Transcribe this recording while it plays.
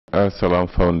Salam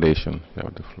Foundation. You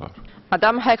have the floor.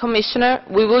 Madam High Commissioner,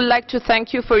 we would like to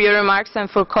thank you for your remarks and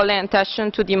for calling attention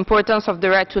to the importance of the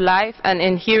right to life and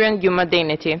inherent human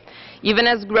dignity. Even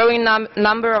as a growing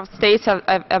number of states have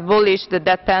abolished the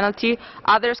death penalty,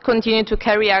 others continue to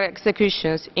carry out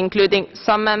executions, including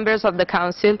some members of the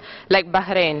Council, like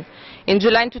Bahrain. In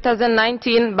July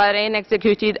 2019, Bahrain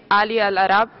executed Ali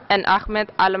al-Arab and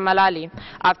Ahmed al-Malali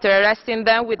after arresting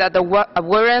them without a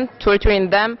warrant, torturing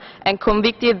them, and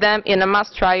convicted them in a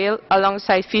mass trial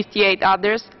alongside 58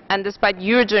 others, and despite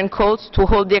urgent calls to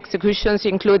hold the executions,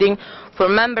 including for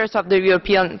members of the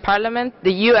European Parliament,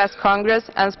 the US Congress,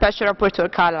 and Special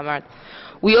Rapporteur Calamard.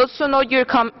 We also note your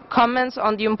comments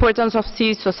on the importance of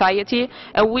civil society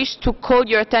and wish to call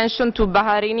your attention to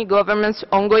Bahraini government's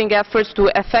ongoing efforts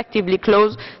to effectively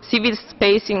close civil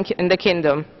space in the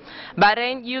kingdom.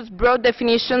 Bahrain used broad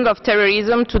definitions of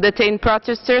terrorism to detain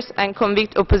protesters and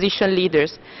convict opposition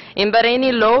leaders. In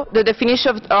Bahraini law, the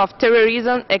definition of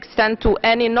terrorism extends to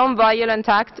any non-violent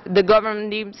act the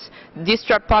government deems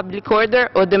disrupt public order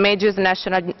or damages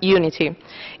national unity.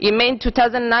 In May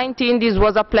 2019, this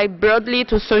was applied broadly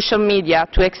to social media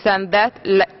to extend that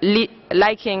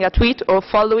liking a tweet or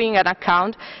following an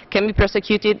account can be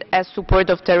prosecuted as support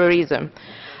of terrorism.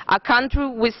 A country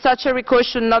with such a record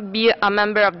should not be a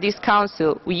member of this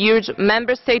Council. We urge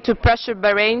Member States to pressure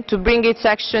Bahrain to bring its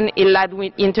action in line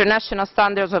with international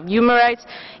standards of human rights,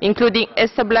 including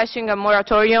establishing a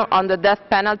moratorium on the death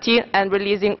penalty and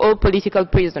releasing all political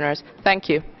prisoners. Thank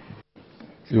you.